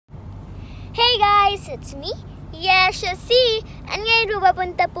Hey guys, it's me, Yesha. And ngayon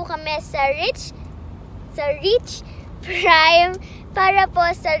pupunta po kami sa Rich Prime para po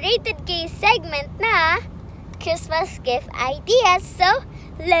sa Rated K segment na Christmas gift ideas. So,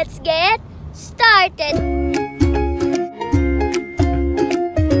 let's get started!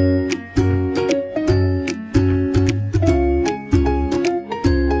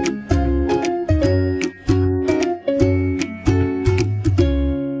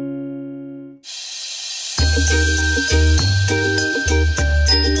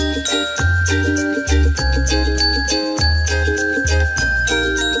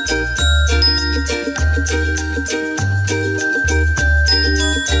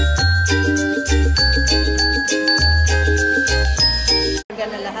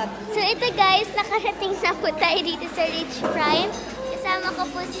 So ito guys, nakarating na po tayo dito sa Rich Prime. Kasama ko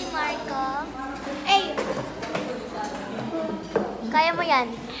po si Marco. Hey! Kaya mo yan.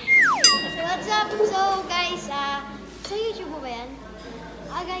 So what's up? So guys, sa YouTube mo ba yan?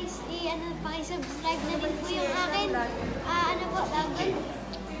 Guys, paki-subscribe na din po yung akin.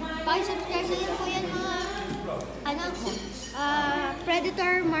 Paki-subscribe na din po yan mga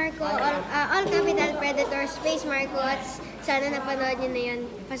Predator Marco, all capital Predator space Marco, at sana napanood nyo na yan.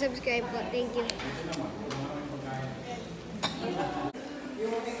 Pa-subscribe po. Thank you.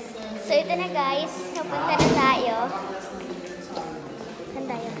 So ito na guys, napunta na tayo. Saan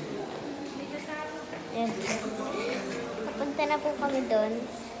tayo? Ayan. Napunta na po kami doon.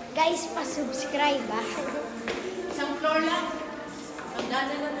 Guys, pa-subscribe Isang floor lang.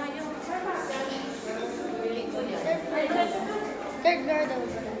 Magdada na tayo. Third floor daw.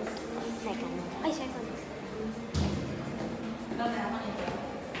 Second. Ay, second.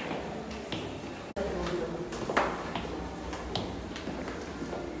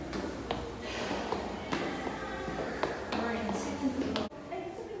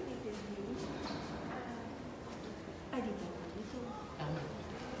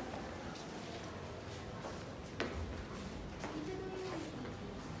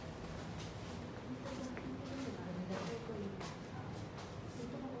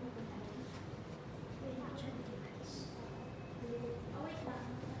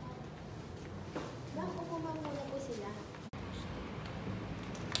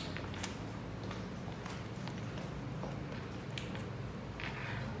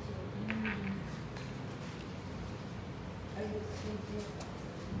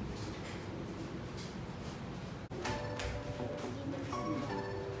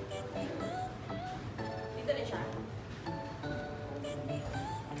 Dito na siya.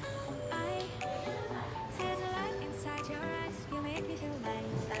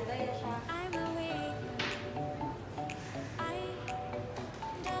 Tanda yan siya.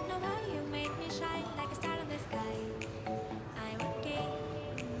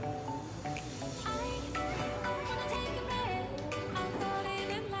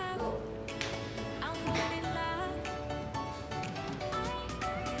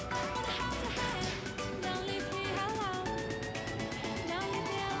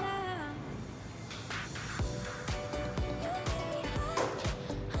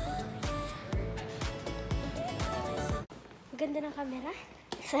 Ganda ng camera.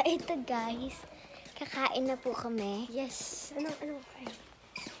 So ito guys, kakain na po kami. Yes. Ano kayo?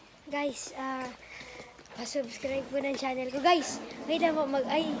 Guys, pa-subscribe po ng channel ko. Guys, wait na po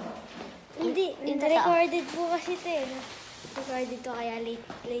hindi recorded po kasi ito eh. Recorded to kaya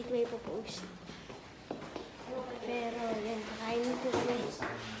late may po-post. Pero yan, kakain po kami.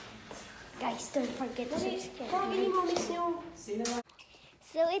 Guys, don't forget to subscribe.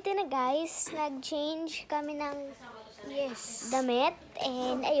 So ito na guys, nag-change kami ng damit.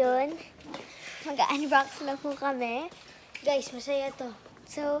 And ayun, mag-unbox na po kami. Guys, masaya to.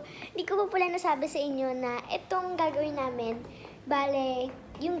 So, hindi ko po pala nasabi sa inyo na itong gagawin namin, bale,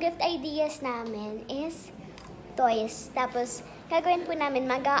 yung gift ideas namin is toys. Tapos, gagawin po namin,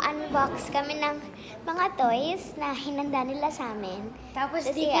 mag-unbox kami ng mga toys na hinanda nila sa amin. Tapos,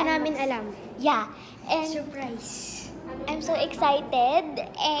 di ko namin alam. Yeah. And Surprise. I'm so excited.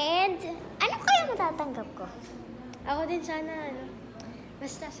 And, ano kaya matatanggap ko? Ako din sana,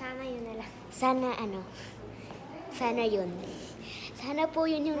 basta sana yun na lang. Sana yun. Sana po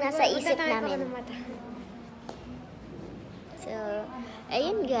yun yung nasa isip namin. So,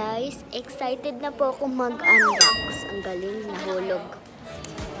 ayun guys, excited na po ako mag-unbox. Ang galing, nahulog.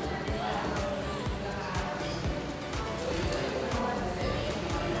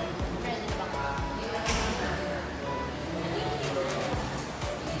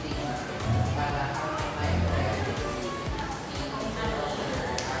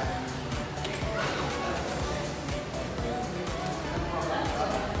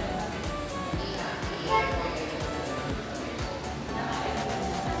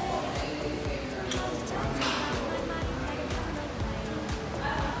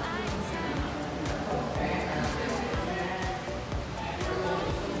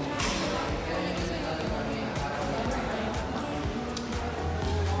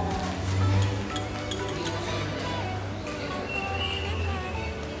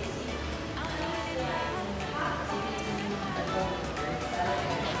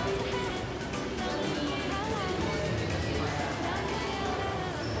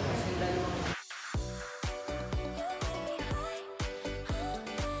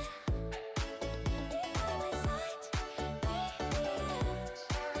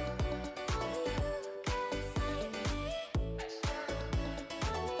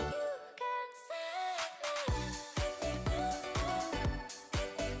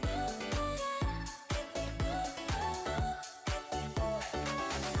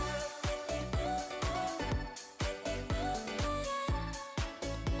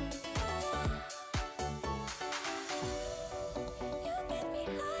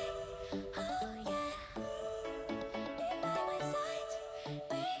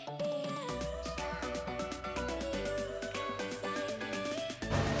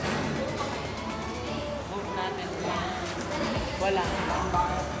 Wala.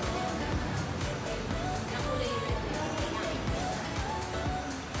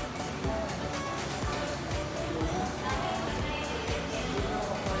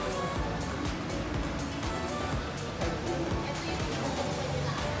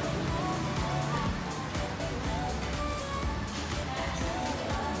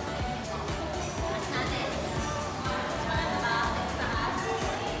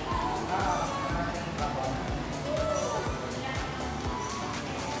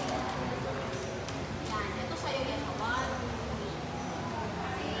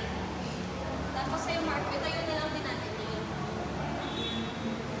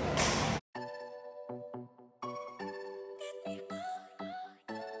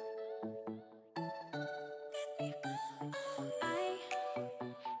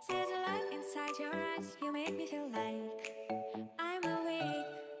 You make me feel like I'm awake.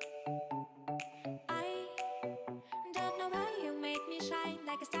 I don't know why you make me shine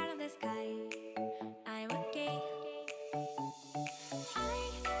like a star in the sky. I'm okay. I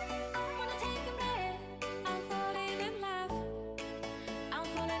wanna take a breath. I'm falling in love. I'm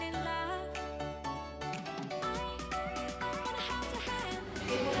falling in love. I wanna hold your hand.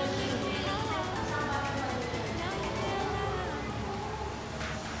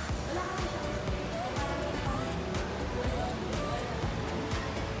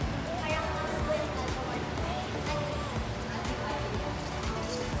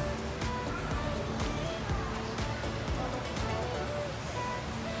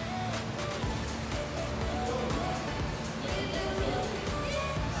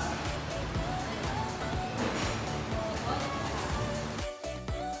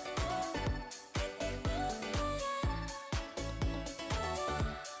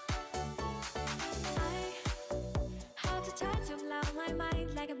 Try to blow my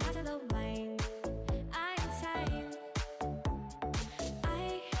mind like a bottle of wine. I'm insane.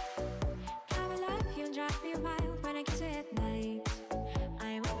 I come alive, you drive me wild when I kiss you at night.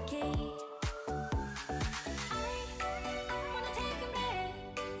 I'm okay. I wanna take a breath.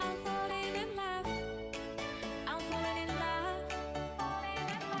 I'm falling in love. I'm falling in love. I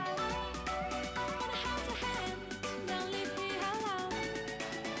wanna hold your hand. Don't leave me alone.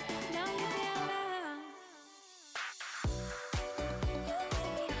 Don't leave me alone.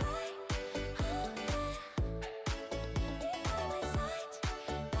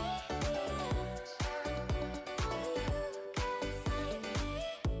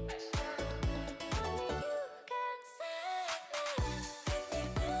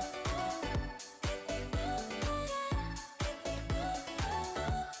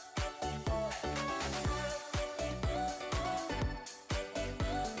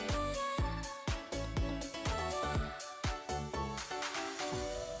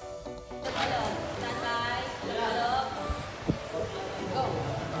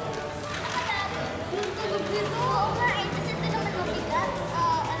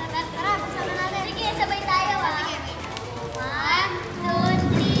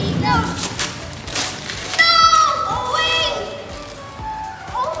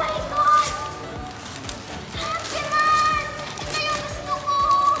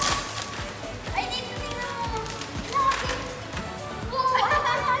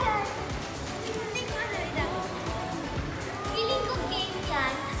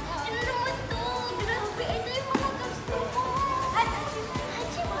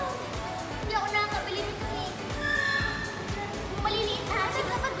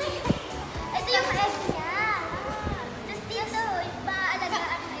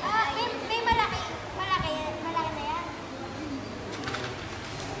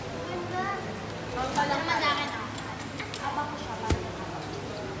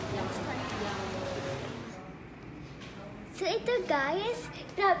 So ito guys,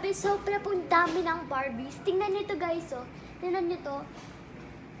 grabe, sobra pong dami ng Barbies. Tingnan nyo to guys, oh. Tingnan nyo to.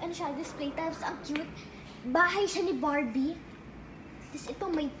 Ano siya, display. Tapos ang cute. Bahay siya ni Barbie. Tapos ito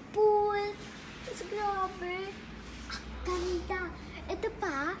may pool. Tapos grabe. Ang ganda. Ito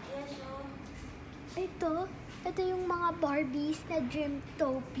pa. Ito yung mga Barbies na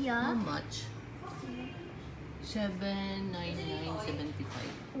Dreamtopia. How much?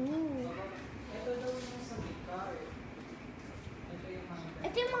 799.75. Ooh.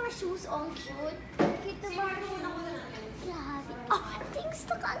 Ito yung mga shoes, oh, ang cute. Cute naman. Grabe. Oh, thanks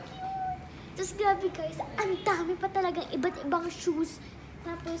to ka, cute. Tapos grabe guys, ang dami pa talagang iba't ibang shoes.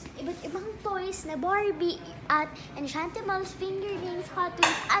 Tapos iba't ibang toys na Barbie at Enchantimals, fingerlings, Hot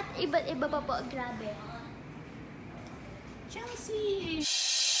Wheels, at iba't iba pa po. Grabe. Chelsea!